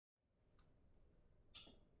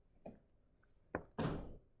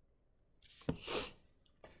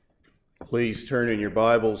Please turn in your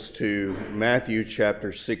Bibles to Matthew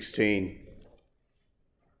chapter 16.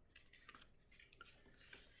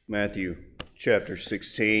 Matthew chapter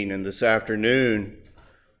 16. And this afternoon,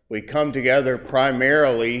 we come together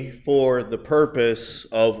primarily for the purpose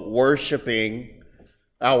of worshiping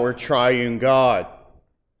our triune God.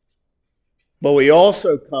 But we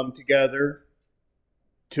also come together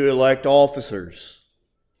to elect officers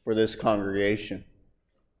for this congregation.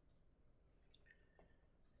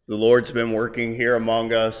 The Lord's been working here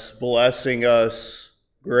among us, blessing us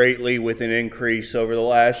greatly with an increase over the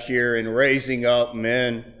last year and raising up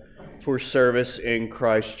men for service in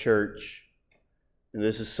Christ Church. And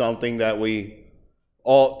this is something that we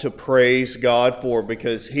ought to praise God for,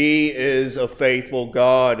 because He is a faithful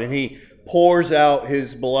God and He pours out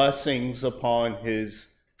His blessings upon His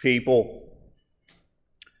people.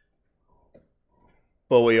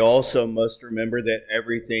 But we also must remember that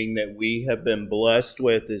everything that we have been blessed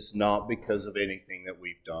with is not because of anything that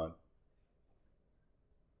we've done.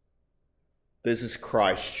 This is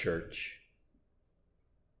Christ Church.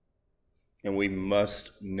 And we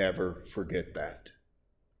must never forget that.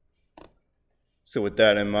 So with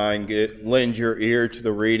that in mind, lend your ear to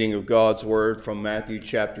the reading of God's Word from Matthew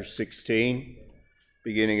chapter 16,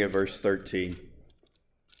 beginning at verse 13.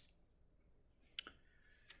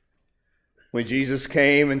 When Jesus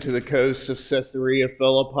came into the coast of Caesarea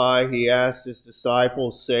Philippi, He asked His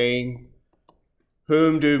disciples, saying,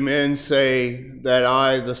 "Whom do men say that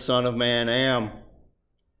I, the Son of Man, am?"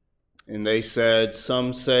 And they said,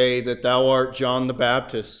 "Some say that thou art John the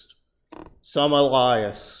Baptist, some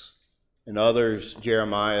Elias, and others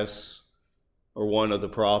Jeremiah, or one of the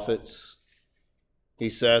prophets." He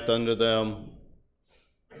saith unto them,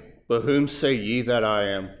 "But whom say ye that I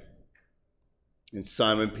am?" And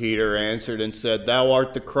Simon Peter answered and said, "Thou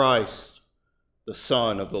art the Christ, the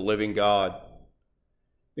Son of the living God."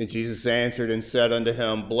 And Jesus answered and said unto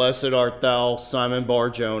him, "Blessed art thou, Simon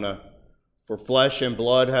Bar-Jonah, for flesh and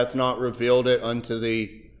blood hath not revealed it unto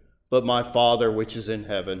thee, but my Father which is in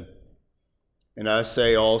heaven. And I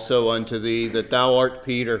say also unto thee that thou art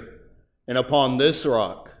Peter, and upon this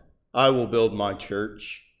rock I will build my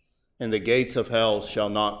church, and the gates of hell shall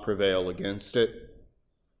not prevail against it.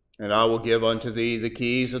 And I will give unto thee the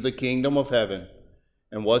keys of the kingdom of heaven,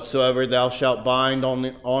 and whatsoever thou shalt bind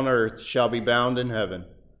on earth shall be bound in heaven,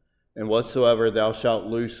 and whatsoever thou shalt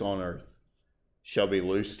loose on earth shall be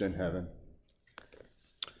loosed in heaven."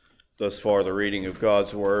 Thus far the reading of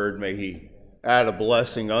God's Word. May He add a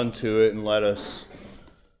blessing unto it, and let us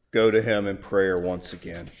go to Him in prayer once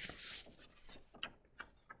again.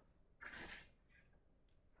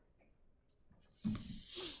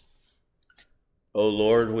 O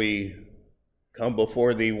Lord, we come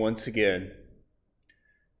before Thee once again,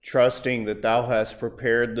 trusting that Thou hast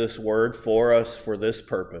prepared this Word for us for this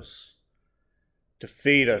purpose, to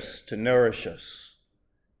feed us, to nourish us,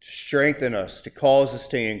 to strengthen us, to cause us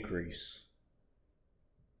to increase.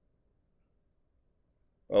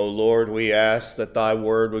 O Lord, we ask that Thy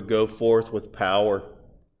Word would go forth with power,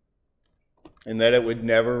 and that it would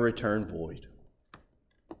never return void.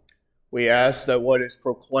 We ask that what is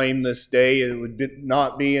proclaimed this day, it would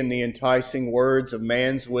not be in the enticing words of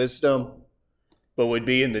man's wisdom, but would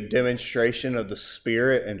be in the demonstration of the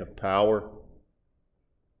Spirit and of power.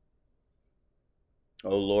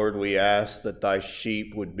 O Lord, we ask that Thy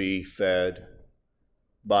sheep would be fed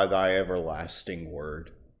by Thy everlasting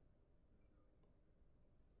word.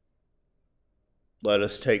 Let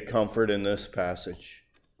us take comfort in this passage,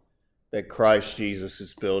 that Christ Jesus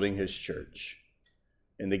is building His church,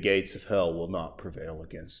 and the gates of hell will not prevail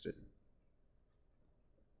against it.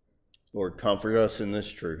 Lord, comfort us in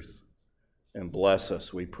this truth, and bless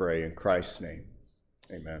us, we pray, in Christ's name.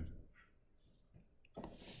 Amen.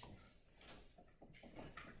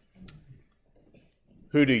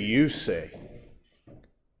 Who do you say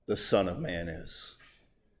the Son of Man is?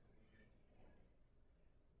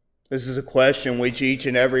 This is a question which each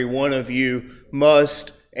and every one of you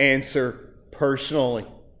must answer personally.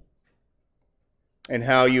 And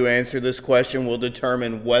how you answer this question will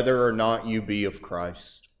determine whether or not you be of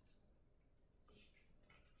Christ.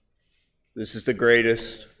 This is the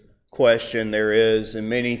greatest question there is, and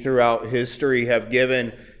many throughout history have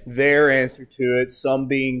given their answer to it, some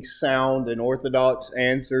being sound and orthodox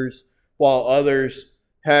answers, while others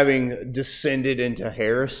having descended into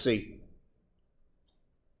heresy.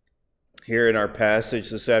 Here in our passage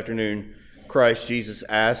this afternoon, Christ Jesus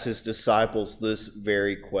asks His disciples this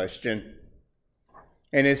very question.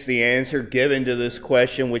 And it's the answer given to this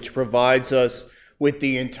question which provides us with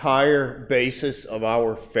the entire basis of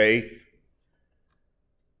our faith.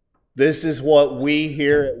 This is what we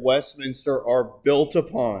here at Westminster are built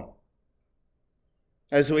upon.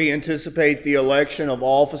 As we anticipate the election of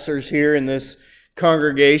officers here in this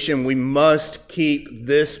congregation, we must keep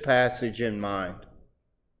this passage in mind.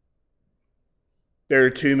 There are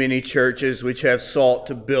too many churches which have sought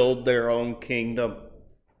to build their own kingdom,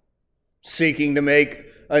 seeking to make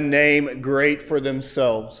a name great for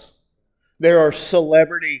themselves. There are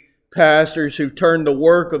celebrity pastors who've turned the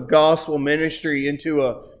work of gospel ministry into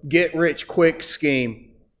a get-rich-quick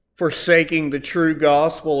scheme, forsaking the true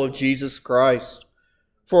gospel of Jesus Christ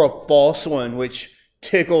for a false one which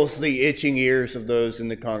tickles the itching ears of those in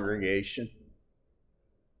the congregation.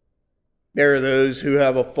 There are those who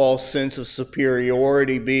have a false sense of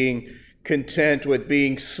superiority, being content with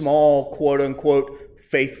being small, quote-unquote,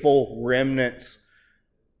 faithful remnants,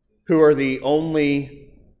 who are the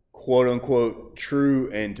only, quote-unquote, true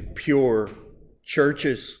and pure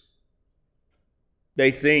churches.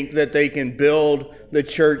 They think that they can build the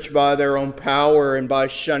church by their own power and by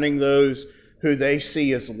shunning those who they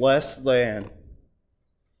see as less than.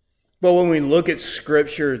 But when we look at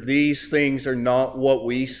Scripture, these things are not what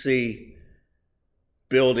we see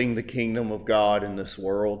building the kingdom of God in this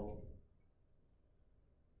world.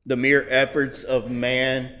 The mere efforts of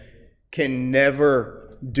man can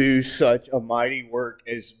never do such a mighty work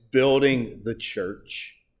as building the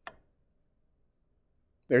church.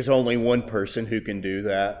 There's only one person who can do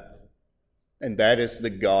that, and that is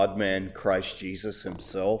the God-man, Christ Jesus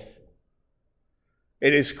himself.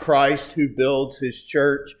 It is Christ who builds his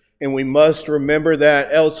church, and we must remember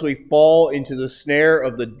that, else we fall into the snare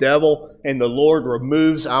of the devil and the Lord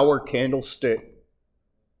removes our candlestick.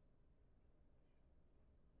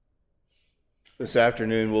 This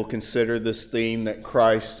afternoon we'll consider this theme that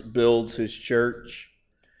Christ builds his church,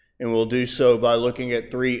 and we'll do so by looking at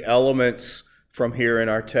three elements from here in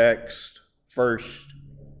our text. First,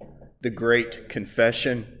 the great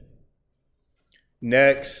confession.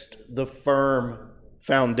 Next, the firm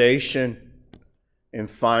foundation. And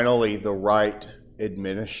finally, the right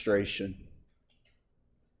administration.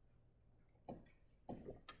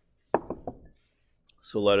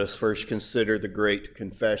 So let us first consider the great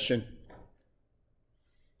confession.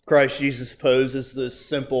 Christ Jesus poses this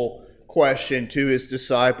simple question to his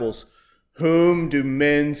disciples: whom do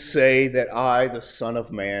men say that I, the Son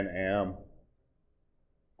of Man, am?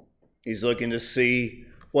 He's looking to see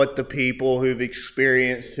what the people who've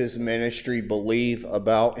experienced his ministry believe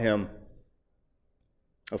about him.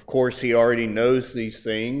 Of course, he already knows these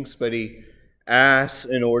things, but he asks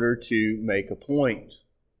in order to make a point.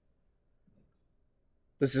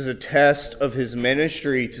 This is a test of his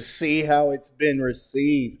ministry to see how it's been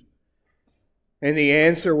received. And the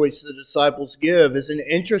answer which the disciples give is an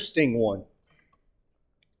interesting one.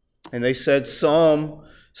 And they said, some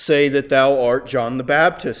say that thou art John the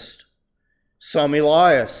Baptist, some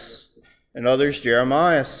Elias, and others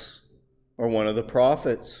Jeremiah, or one of the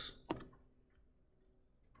prophets.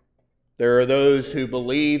 There are those who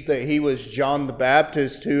believe that he was John the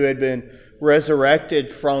Baptist who had been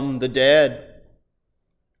resurrected from the dead.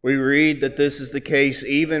 We read that this is the case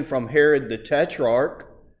even from Herod the Tetrarch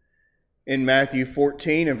in Matthew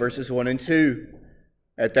 14 and verses 1 and 2.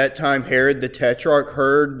 At that time Herod the Tetrarch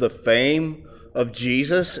heard the fame of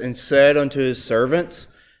Jesus and said unto his servants,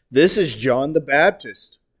 this is John the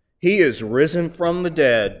Baptist. He is risen from the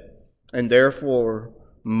dead, and therefore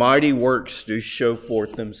mighty works do show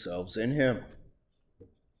forth themselves in him.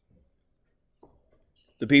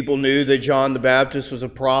 The people knew that John the Baptist was a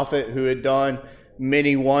prophet who had done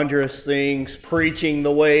many wondrous things, preaching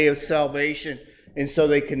the way of salvation, and so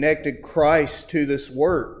they connected Christ to this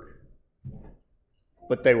work.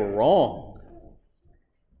 But they were wrong.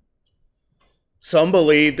 Some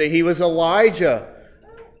believed that he was Elijah,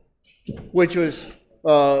 which was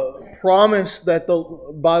promised that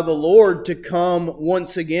by the Lord to come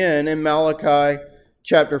once again in Malachi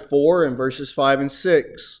chapter 4 and verses 5 and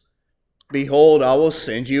 6. Behold, I will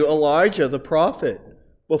send you Elijah the prophet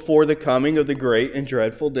before the coming of the great and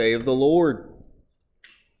dreadful day of the Lord.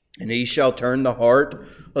 And he shall turn the heart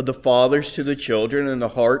of the fathers to the children, and the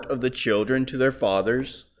heart of the children to their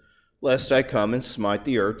fathers, lest I come and smite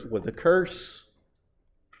the earth with a curse.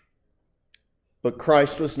 But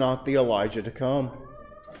Christ was not the Elijah to come.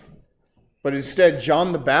 But instead,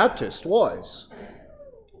 John the Baptist was.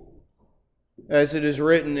 As it is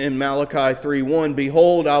written in Malachi 3:1,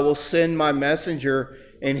 behold, I will send my messenger,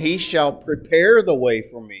 and he shall prepare the way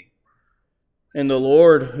for me. And the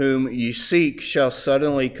Lord whom ye seek shall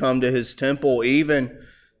suddenly come to his temple, even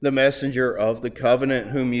the messenger of the covenant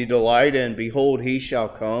whom ye delight in. Behold, he shall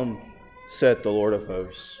come, saith the Lord of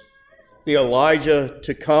hosts. The Elijah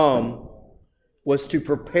to come was to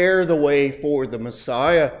prepare the way for the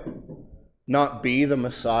Messiah, not be the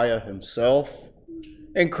Messiah himself.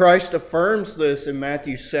 And Christ affirms this in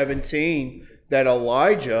Matthew 17, that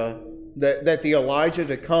that the Elijah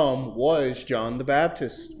to come was John the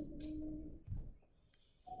Baptist.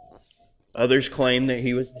 Others claim that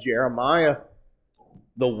he was Jeremiah,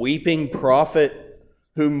 the weeping prophet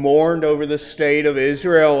who mourned over the state of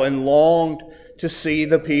Israel and longed to see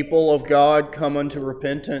the people of God come unto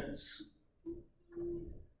repentance.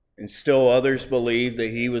 And still others believe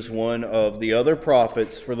that he was one of the other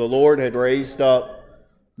prophets, for the Lord had raised up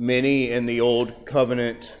many in the old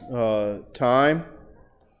covenant time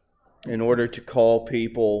in order to call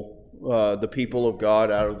the people of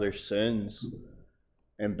God out of their sins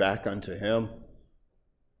and back unto him.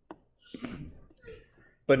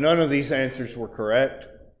 But none of these answers were correct.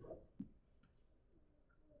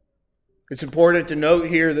 It's important to note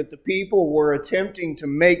here that the people were attempting to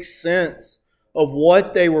make sense of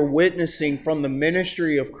what they were witnessing from the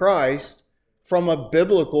ministry of Christ from a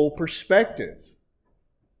biblical perspective.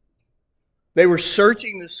 They were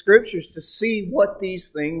searching the Scriptures to see what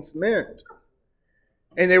these things meant.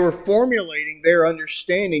 And they were formulating their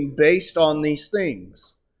understanding based on these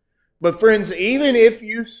things. But friends, even if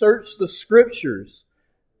you search the Scriptures,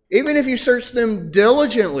 even if you search them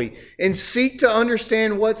diligently and seek to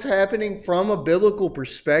understand what's happening from a biblical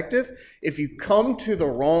perspective, if you come to the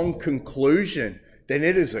wrong conclusion, then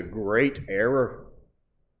it is a great error.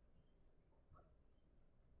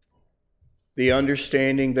 The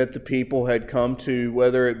understanding that the people had come to,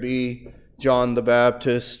 whether it be John the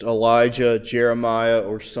Baptist, Elijah, Jeremiah,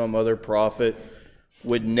 or some other prophet,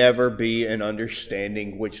 would never be an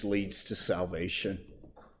understanding which leads to salvation.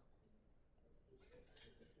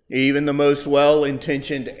 Even the most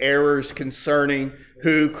well-intentioned errors concerning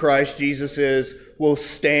who Christ Jesus is will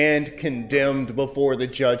stand condemned before the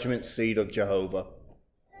judgment seat of Jehovah.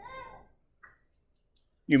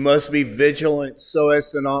 You must be vigilant so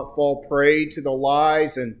as to not fall prey to the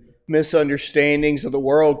lies and misunderstandings of the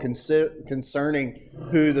world concerning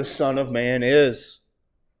who the Son of Man is.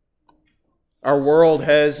 Our world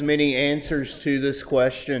has many answers to this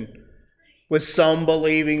question, with some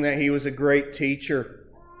believing that he was a great teacher,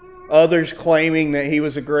 others claiming that he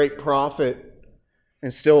was a great prophet,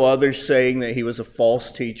 and still others saying that he was a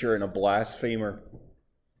false teacher and a blasphemer.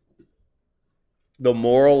 The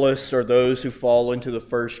moralists are those who fall into the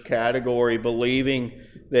first category, believing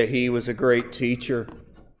that he was a great teacher.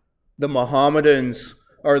 The Mohammedans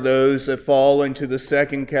are those that fall into the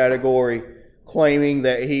second category, claiming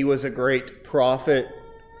that he was a great prophet.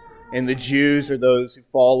 And the Jews are those who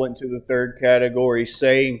fall into the third category,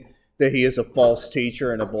 saying that he is a false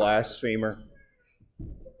teacher and a blasphemer.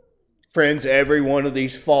 Friends, every one of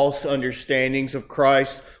these false understandings of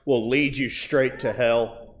Christ will lead you straight to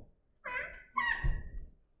hell.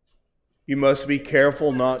 You must be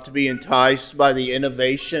careful not to be enticed by the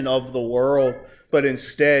innovation of the world, but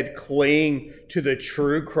instead cling to the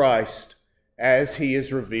true Christ as he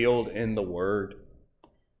is revealed in the Word.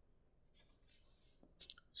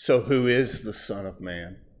 So who is the Son of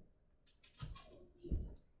Man?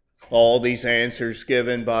 All these answers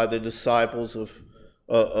given by the disciples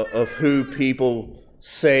of who people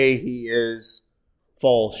say he is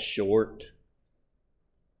fall short.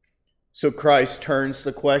 So Christ turns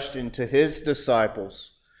the question to his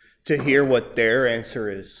disciples to hear what their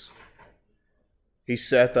answer is. He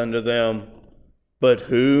saith unto them, "But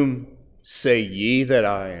whom say ye that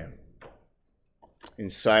I am?"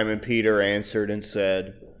 And Simon Peter answered and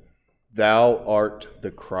said, "Thou art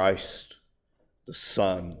the Christ, the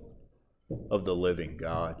Son of the living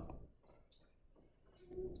God."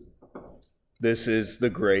 This is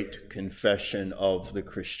the great confession of the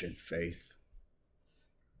Christian faith.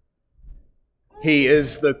 He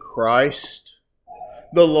is the Christ,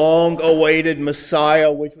 the long-awaited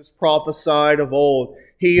Messiah which was prophesied of old.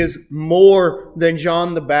 He is more than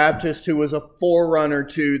John the Baptist, who was a forerunner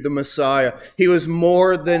to the Messiah. He was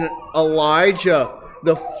more than Elijah,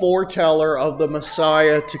 the foreteller of the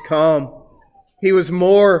Messiah to come. He was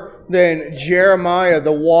more than Jeremiah,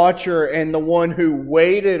 the watcher and the one who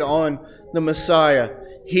waited on the Messiah.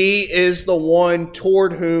 He is the one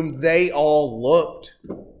toward whom they all looked.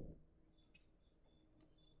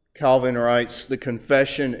 Calvin writes, "The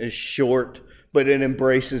confession is short, but it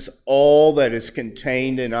embraces all that is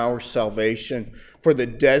contained in our salvation. For the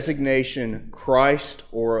designation Christ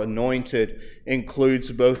or anointed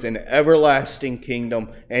includes both an everlasting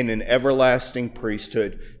kingdom and an everlasting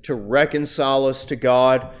priesthood to reconcile us to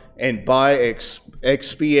God, and by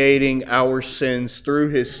expiating our sins through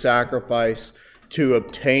his sacrifice to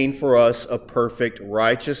obtain for us a perfect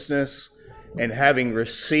righteousness, and having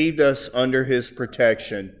received us under his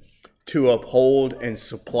protection, to uphold and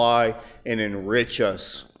supply and enrich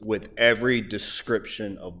us with every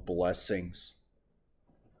description of blessings.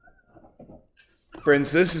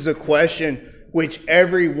 Friends, this is a question which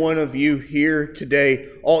every one of you here today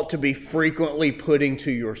ought to be frequently putting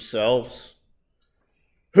to yourselves.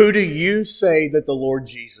 Who do you say that the Lord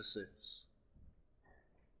Jesus is?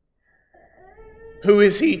 Who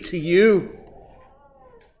is He to you?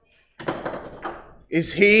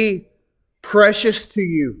 Is He precious to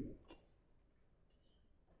you?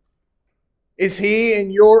 Is He,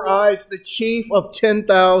 in your eyes, the chief of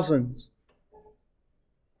 10,000s?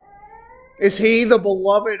 Is He the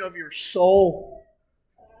beloved of your soul?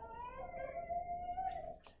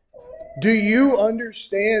 Do you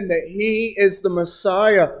understand that He is the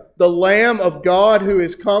Messiah, the Lamb of God who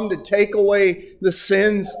has come to take away the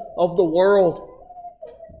sins of the world?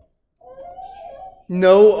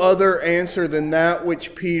 No other answer than that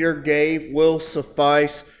which Peter gave will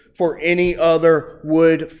suffice, for any other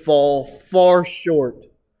would fall far short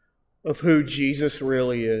of who Jesus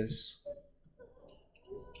really is.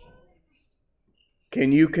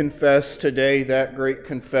 Can you confess today that great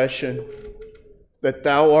confession that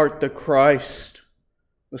thou art the Christ,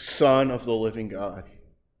 the Son of the living God?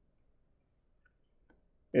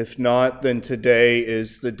 If not, then today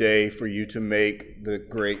is the day for you to make the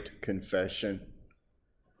great confession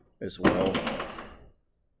as well.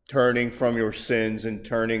 Turning from your sins and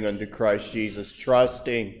turning unto Christ Jesus,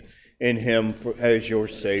 trusting in Him as your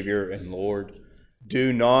Savior and Lord.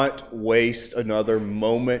 Do not waste another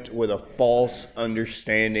moment with a false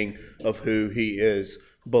understanding of who He is.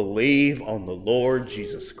 Believe on the Lord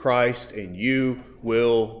Jesus Christ and you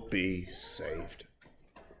will be saved.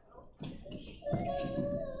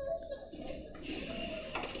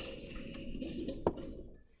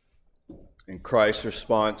 And Christ's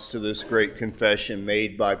response to this great confession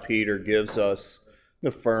made by Peter gives us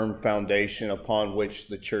the firm foundation upon which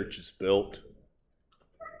the church is built.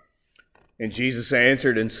 And Jesus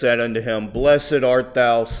answered and said unto him, Blessed art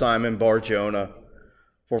thou, Simon Bar-Jonah,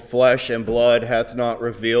 for flesh and blood hath not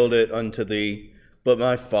revealed it unto thee, but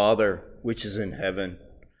my Father which is in heaven.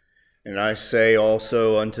 And I say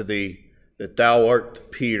also unto thee, that thou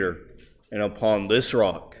art Peter, and upon this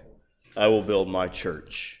rock I will build my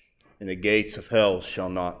church, and the gates of hell shall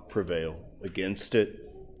not prevail against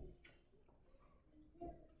it.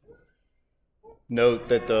 Note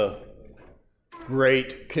that the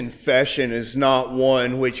great confession is not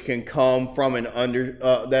one which can come from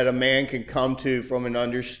that a man can come to from an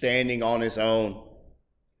understanding on his own.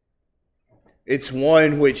 It's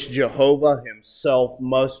one which Jehovah Himself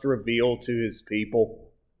must reveal to His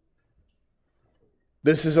people.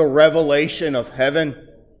 This is a revelation of heaven.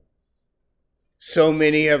 So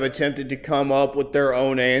many have attempted to come up with their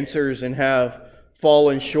own answers and have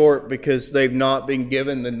fallen short because they've not been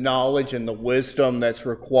given the knowledge and the wisdom that's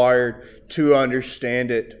required to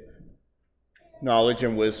understand it. Knowledge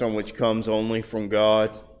and wisdom which comes only from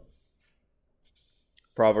God.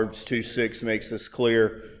 Proverbs 2:6 makes this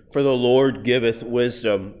clear. For the Lord giveth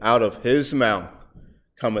wisdom, out of His mouth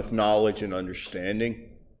cometh knowledge and understanding.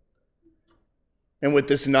 And with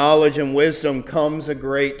this knowledge and wisdom comes a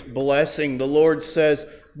great blessing. The Lord says,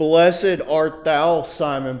 Blessed art thou,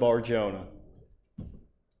 Simon Bar-Jonah.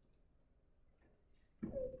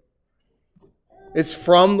 It's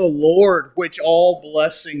from the Lord which all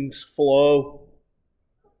blessings flow.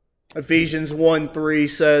 Ephesians 1:3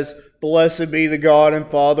 says, Blessed be the God and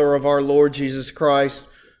Father of our Lord Jesus Christ,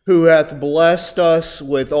 who hath blessed us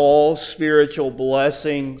with all spiritual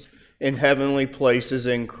blessings in heavenly places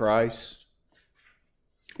in Christ.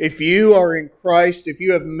 If you are in Christ, if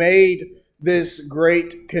you have made this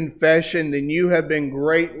great confession, then you have been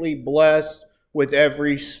greatly blessed with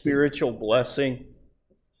every spiritual blessing.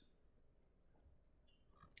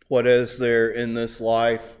 What is there in this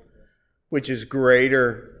life which is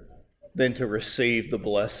greater than to receive the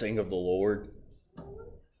blessing of the Lord?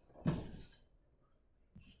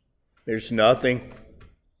 There's nothing,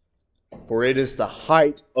 for it is the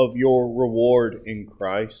height of your reward in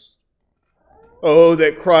Christ. Oh,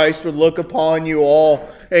 that Christ would look upon you all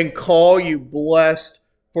and call you blessed,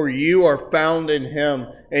 for you are found in Him,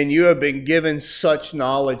 and you have been given such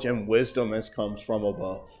knowledge and wisdom as comes from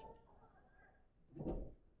above.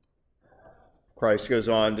 Christ goes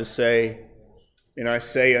on to say, And I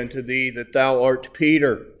say unto thee that thou art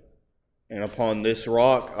Peter, and upon this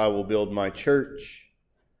rock I will build my church,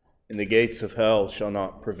 and the gates of hell shall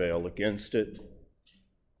not prevail against it.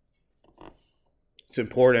 It's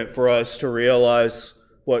important for us to realize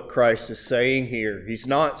what Christ is saying here. He's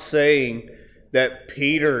not saying that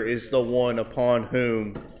Peter is the one upon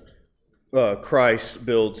whom Christ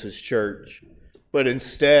builds His church. but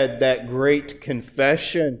instead that great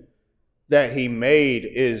confession that he made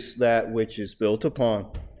is that which is built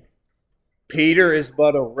upon. Peter is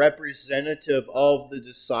but a representative of the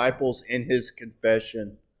disciples in his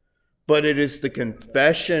confession, but it is the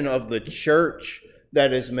confession of the church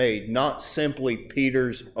that is made, not simply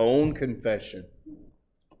Peter's own confession.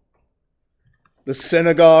 The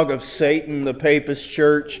synagogue of Satan, the papist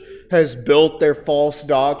church, has built their false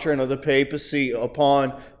doctrine of the papacy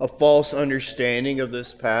upon a false understanding of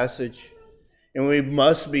this passage. And we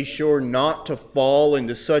must be sure not to fall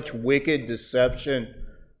into such wicked deception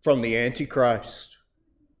from the Antichrist.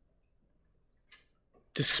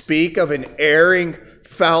 To speak of an erring,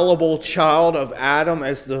 fallible child of Adam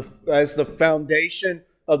as the foundation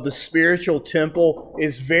of the spiritual temple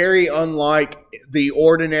is very unlike the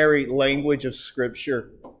ordinary language of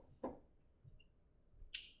Scripture.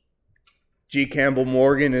 G. Campbell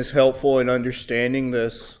Morgan is helpful in understanding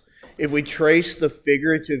this. If we trace the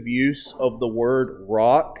figurative use of the word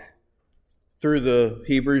rock through the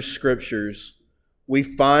Hebrew Scriptures, we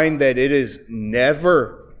find that it is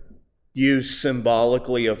never used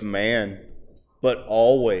symbolically of man, but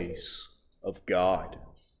always of God.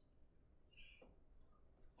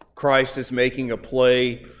 Christ is making a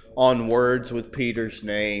play on words with Peter's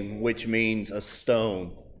name, which means a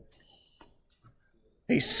stone.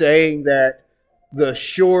 He's saying that the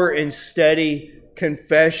sure and steady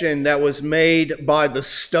confession that was made by the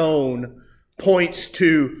stone points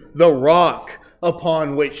to the rock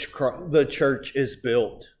upon which the church is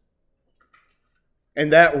built.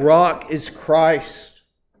 And that rock is Christ.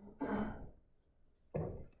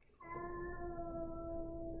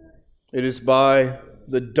 It is by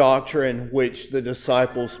the doctrine which the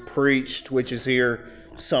disciples preached, which is here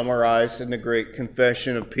summarized in the great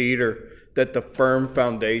confession of Peter, that the firm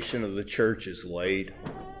foundation of the church is laid.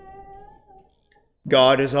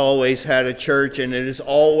 God has always had a church, and it has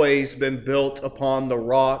always been built upon the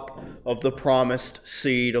rock of the promised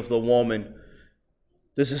seed of the woman.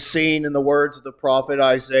 This is seen in the words of the prophet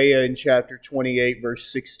Isaiah in chapter 28,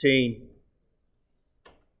 verse 16.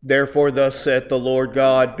 Therefore thus saith the Lord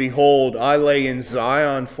God, Behold, I lay in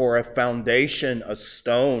Zion for a foundation, a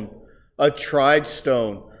stone, a tried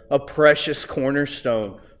stone, a precious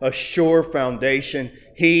cornerstone, a sure foundation.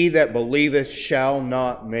 He that believeth shall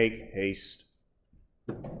not make haste.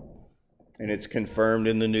 And it's confirmed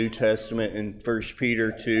in the New Testament in 1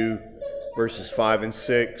 Peter 2, verses 5 and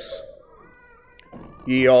 6.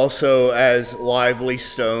 Ye also, as lively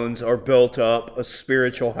stones, are built up a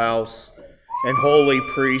spiritual house and holy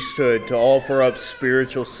priesthood to offer up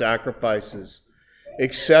spiritual sacrifices,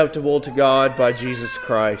 acceptable to God by Jesus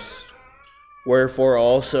Christ. Wherefore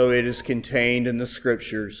also it is contained in the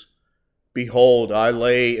Scriptures, Behold, I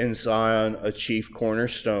lay in Zion a chief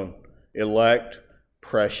cornerstone, elect,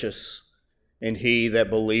 precious, and he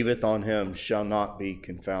that believeth on him shall not be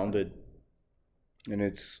confounded. And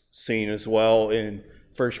it's seen as well in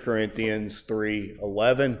 1 Corinthians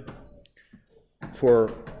 3:11.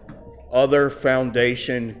 For other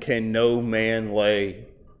foundation can no man lay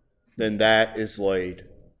than that is laid,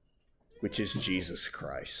 which is Jesus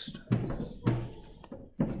Christ.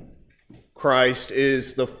 Christ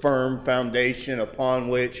is the firm foundation upon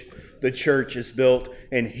which the church is built,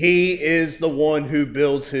 and He is the one who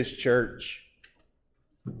builds His church.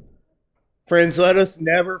 Friends, let us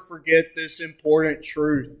never forget this important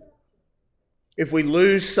truth. If we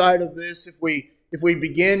lose sight of this, if we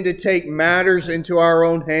begin to take matters into our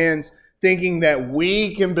own hands, thinking that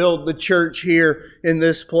we can build the church here in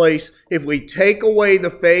this place, if we take away the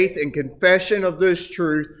faith and confession of this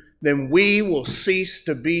truth, then we will cease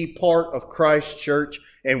to be part of Christ's church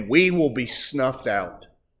and we will be snuffed out.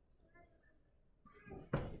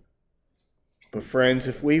 But friends,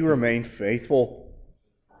 if we remain faithful,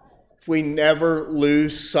 if we never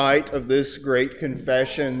lose sight of this great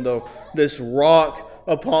confession, this rock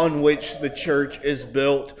upon which the church is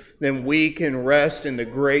built, then we can rest in the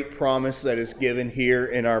great promise that is given here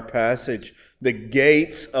in our passage. The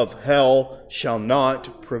gates of hell shall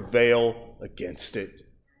not prevail against it.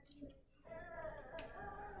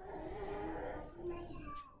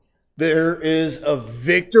 There is a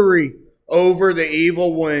victory over the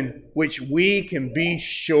evil one which we can be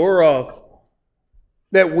sure of,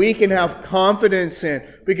 that we can have confidence in,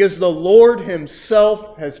 because the Lord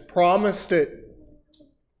Himself has promised it.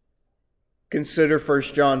 Consider 1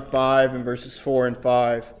 John 5 and verses 4 and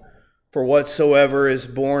 5. For whatsoever is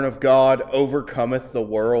born of God overcometh the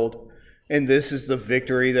world. And this is the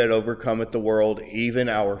victory that overcometh the world, even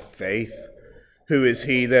our faith. Who is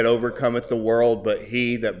he that overcometh the world but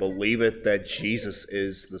he that believeth that Jesus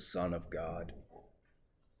is the Son of God?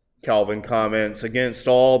 Calvin comments, against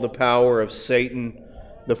all the power of Satan,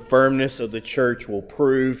 the firmness of the church will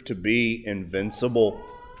prove to be invincible,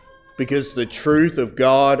 because the truth of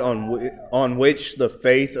God on which the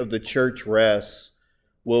faith of the church rests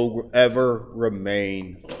will ever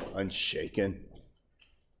remain unshaken.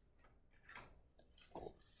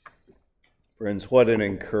 Friends, what an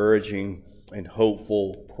encouraging and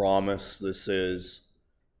hopeful promise this is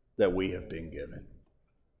that we have been given.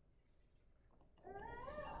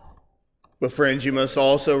 But friends, you must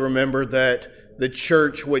also remember that the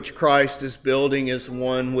church which Christ is building is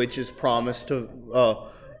one which is promised to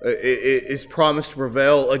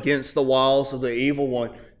prevail against the wiles of the evil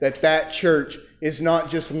one. That church is not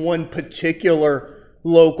just one particular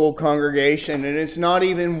local congregation, and it's not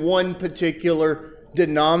even one particular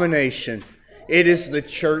denomination. It is the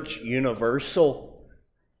church universal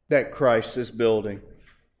that Christ is building.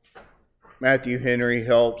 Matthew Henry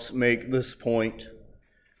helps make this point.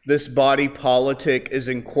 This body politic is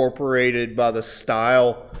incorporated by the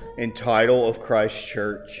style and title of Christ's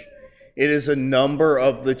church. It is a number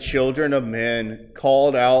of the children of men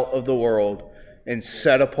called out of the world and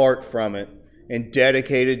set apart from it and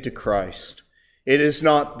dedicated to Christ. It is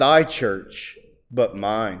not thy church, but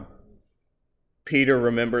mine. Peter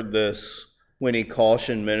remembered this when he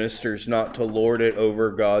cautioned ministers not to lord it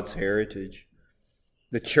over God's heritage.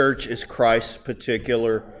 The church is Christ's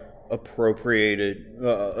peculiar appropriated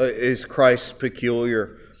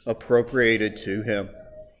to him.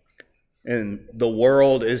 And the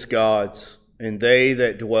world is God's, and they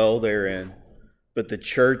that dwell therein. But the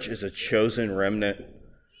church is a chosen remnant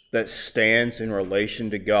that stands in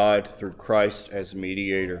relation to God through Christ as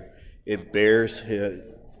mediator. It bears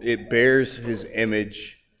his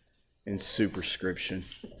image and superscription.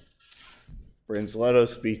 Friends, let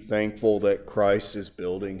us be thankful that Christ is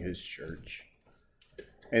building his church.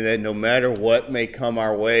 And that no matter what may come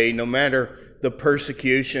our way, no matter the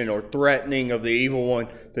persecution or threatening of the evil one,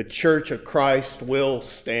 the church of Christ will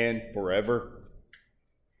stand forever.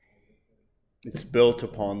 It's built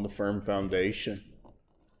upon the firm foundation,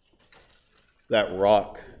 that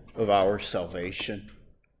rock of our salvation.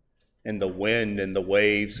 And the wind and the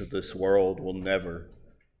waves of this world will never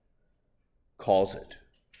cause it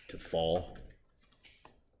to fall.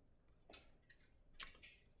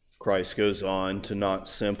 Christ goes on to not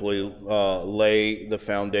simply lay the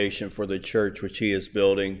foundation for the church which he is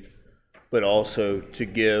building, but also to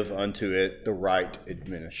give unto it the right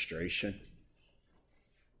administration.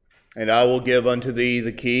 And I will give unto thee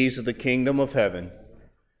the keys of the kingdom of heaven,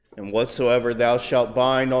 and whatsoever thou shalt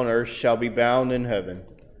bind on earth shall be bound in heaven,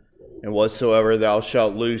 and whatsoever thou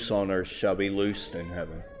shalt loose on earth shall be loosed in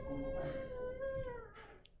heaven.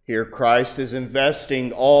 Here Christ is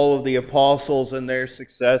investing all of the apostles and their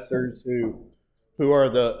successors who are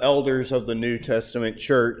the elders of the New Testament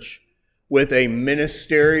church with a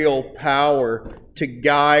ministerial power to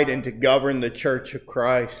guide and to govern the church of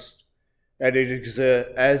Christ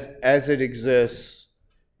as it exists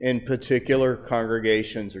in particular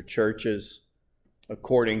congregations or churches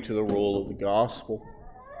according to the rule of the gospel.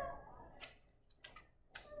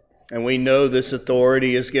 And we know this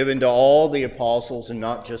authority is given to all the apostles and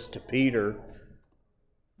not just to Peter,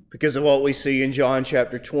 because of what we see in John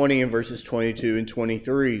chapter 20 and verses 22 and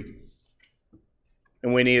 23.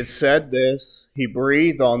 And when he had said this, he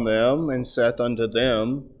breathed on them and saith unto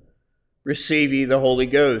them, Receive ye the Holy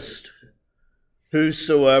Ghost.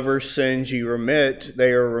 Whosoever sins ye remit,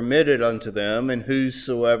 they are remitted unto them, and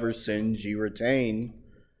whosoever sins ye retain,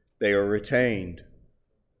 they are retained.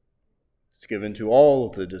 It's given to all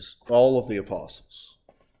of the apostles.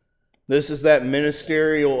 This is that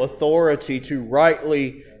ministerial authority to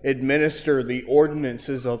rightly administer the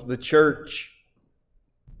ordinances of the church.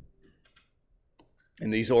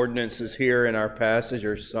 And these ordinances here in our passage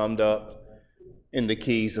are summed up in the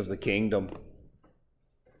keys of the kingdom.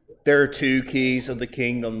 There are two keys of the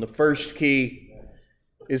kingdom. The first key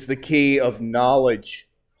is the key of knowledge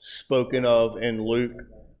spoken of in Luke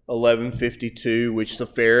 11:52, which the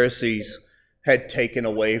Pharisees had taken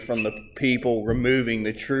away from the people, removing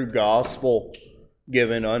the true gospel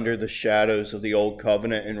given under the shadows of the old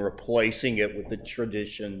covenant and replacing it with the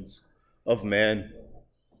traditions of men.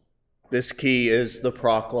 This key is the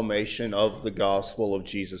proclamation of the gospel of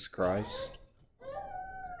Jesus Christ.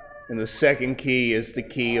 And the second key is the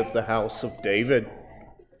key of the house of David,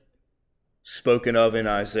 spoken of in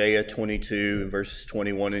Isaiah 22, verses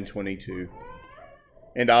 21 and 22.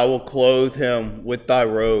 And I will clothe him with thy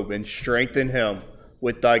robe and strengthen him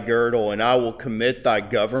with thy girdle, and I will commit thy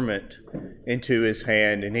government into his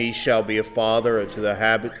hand, and he shall be a father to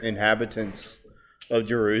the inhabitants of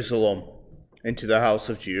Jerusalem and to the house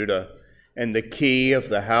of Judah. and the key of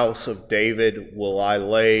the house of David will I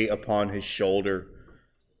lay upon his shoulder.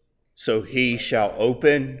 So he shall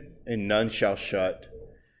open, and none shall shut,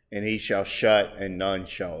 and he shall shut, and none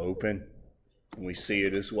shall open. And we see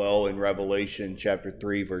it as well in Revelation chapter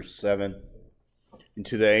 3, verse 7. And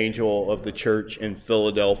to the angel of the church in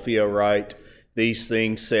Philadelphia write, These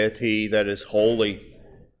things saith he that is holy,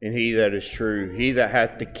 and he that is true, he that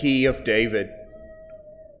hath the key of David,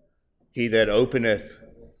 he that openeth,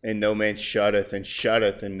 and no man shutteth, and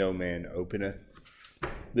shutteth, and no man openeth.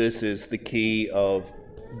 This is the key of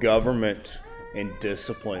government and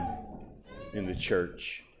discipline in the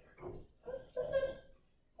church.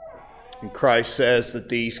 And Christ says that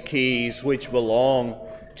these keys, which belong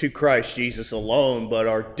to Christ Jesus alone, but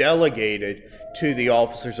are delegated to the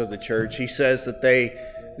officers of the church, he says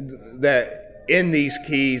that in these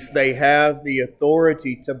keys they have the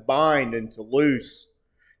authority to bind and to loose,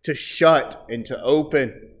 to shut and to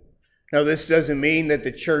open. Now, this doesn't mean that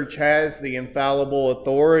the church has the infallible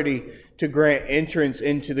authority to grant entrance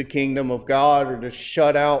into the kingdom of God or to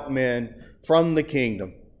shut out men from the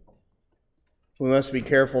kingdom. We must be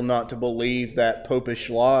careful not to believe that popish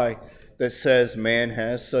lie that says man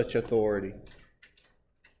has such authority.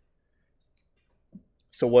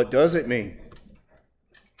 So what does it mean?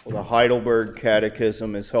 Well, the Heidelberg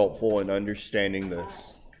Catechism is helpful in understanding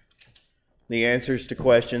this. The answers to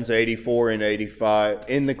questions 84 and 85,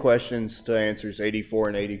 in the questions to answers 84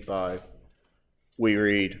 and 85, we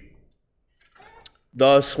read,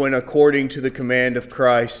 Thus, when according to the command of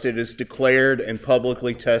Christ it is declared and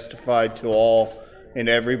publicly testified to all and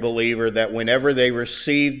every believer that whenever they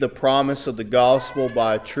receive the promise of the gospel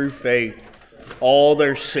by true faith, all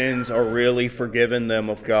their sins are really forgiven them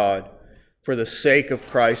of God for the sake of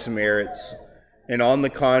Christ's merits. And on the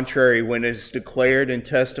contrary, when it is declared and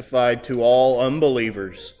testified to all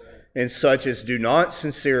unbelievers and such as do not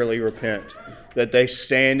sincerely repent, that they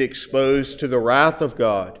stand exposed to the wrath of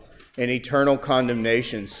God and eternal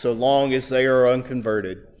condemnation so long as they are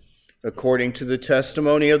unconverted, according to the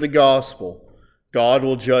testimony of the gospel, God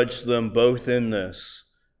will judge them both in this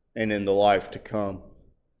and in the life to come.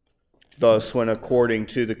 Thus, when according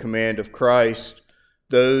to the command of Christ,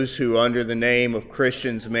 those who under the name of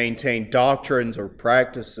Christians maintain doctrines or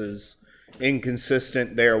practices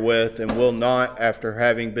inconsistent therewith and will not, after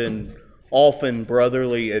having been often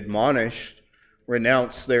brotherly admonished,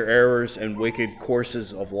 renounce their errors and wicked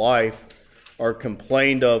courses of life, are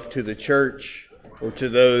complained of to the church or to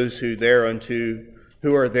those who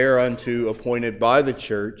are thereunto appointed by the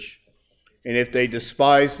church, and if they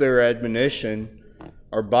despise their admonition,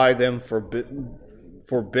 are by them forbidden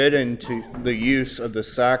to the use of the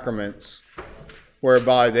sacraments,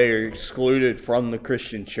 whereby they are excluded from the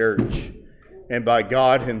Christian church, and by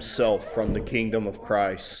God himself from the kingdom of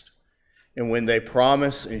Christ. And when they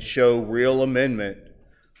promise and show real amendment,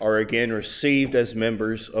 are again received as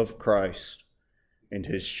members of Christ and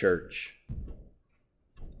his church.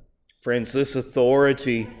 Friends, this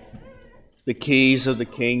authority, the keys of the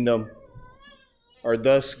kingdom, are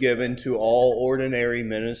thus given to all ordinary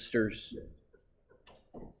ministers,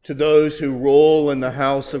 to those who rule in the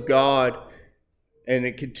house of God, and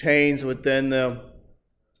it contains within them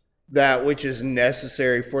that which is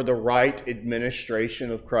necessary for the right administration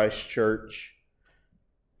of Christ's church.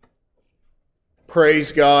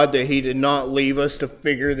 Praise God that he did not leave us to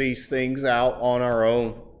figure these things out on our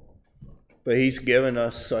own, but he's given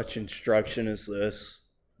us such instruction as this.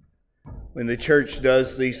 When the church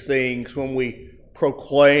does these things, when we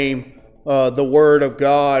proclaim the Word of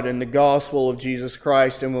God and the gospel of Jesus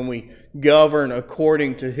Christ, and when we govern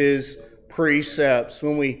according to his precepts,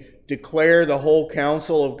 when we declare the whole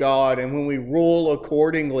counsel of God, and when we rule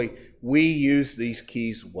accordingly, we use these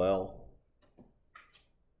keys well.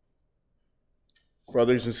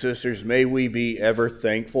 Brothers and sisters, may we be ever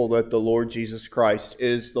thankful that the Lord Jesus Christ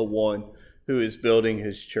is the one who is building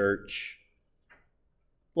his church.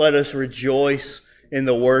 Let us rejoice in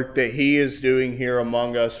the work that he is doing here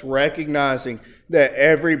among us, recognizing that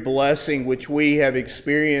every blessing which we have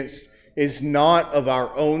experienced is not of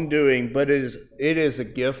our own doing, but it is a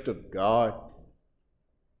gift of God.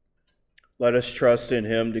 Let us trust in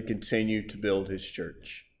him to continue to build his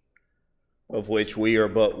church, of which we are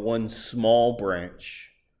but one small branch,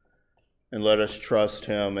 and let us trust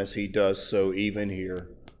him as he does so even here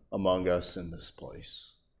among us in this place.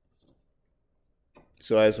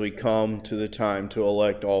 So as we come to the time to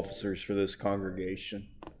elect officers for this congregation,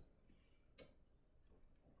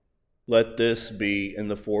 let this be in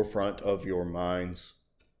the forefront of your minds,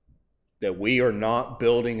 that we are not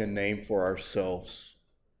building a name for ourselves,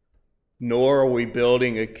 nor are we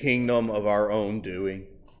building a kingdom of our own doing,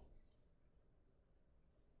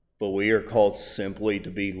 but we are called simply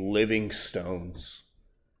to be living stones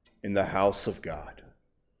in the house of God,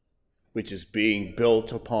 which is being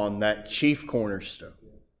built upon that chief cornerstone,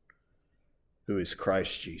 who is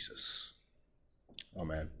Christ Jesus.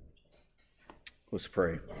 Amen. Let's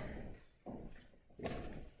pray.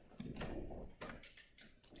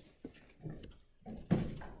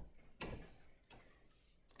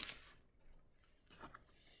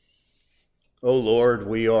 O Lord,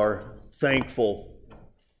 we are thankful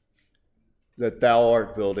that thou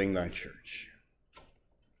art building thy church,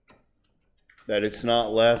 that it's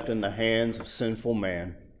not left in the hands of sinful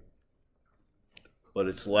man, but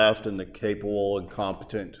it's left in the capable and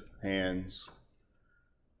competent hands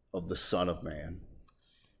of the Son of Man.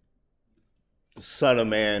 The Son of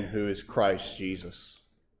Man who is Christ Jesus.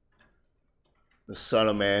 The Son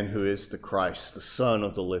of Man who is the Christ, the Son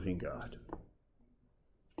of the living God.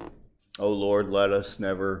 O Lord, let us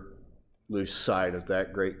never lose sight of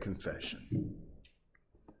that great confession.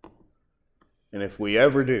 And if we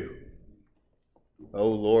ever do, O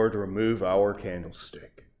Lord, remove our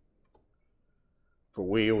candlestick, for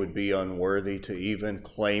we would be unworthy to even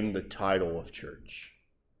claim the title of church.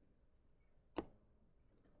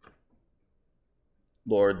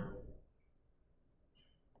 Lord,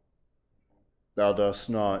 thou dost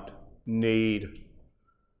not need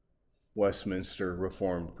Westminster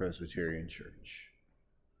Reformed Presbyterian Church,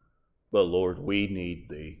 but Lord, we need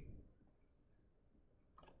thee.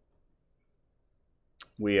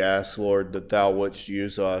 We ask, Lord, that thou wouldst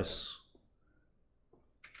use us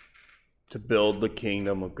to build the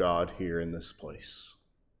kingdom of God here in this place,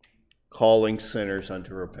 calling sinners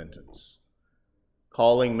unto repentance,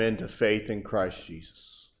 calling men to faith in Christ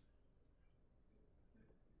Jesus,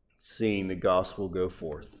 seeing the gospel go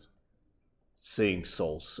forth, seeing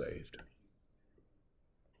souls saved.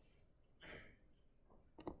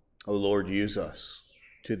 O Lord, use us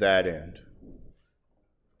to that end.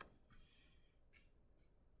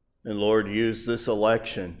 And Lord, use this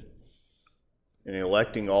election in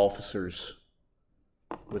electing officers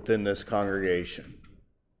within this congregation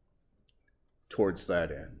towards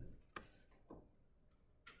that end.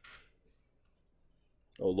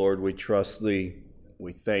 O Lord, we trust thee,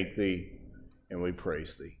 we thank thee, and we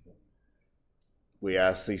praise thee. We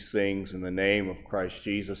ask these things in the name of Christ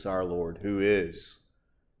Jesus our Lord, who is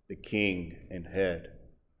the King and head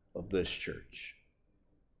of this church.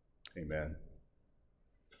 Amen.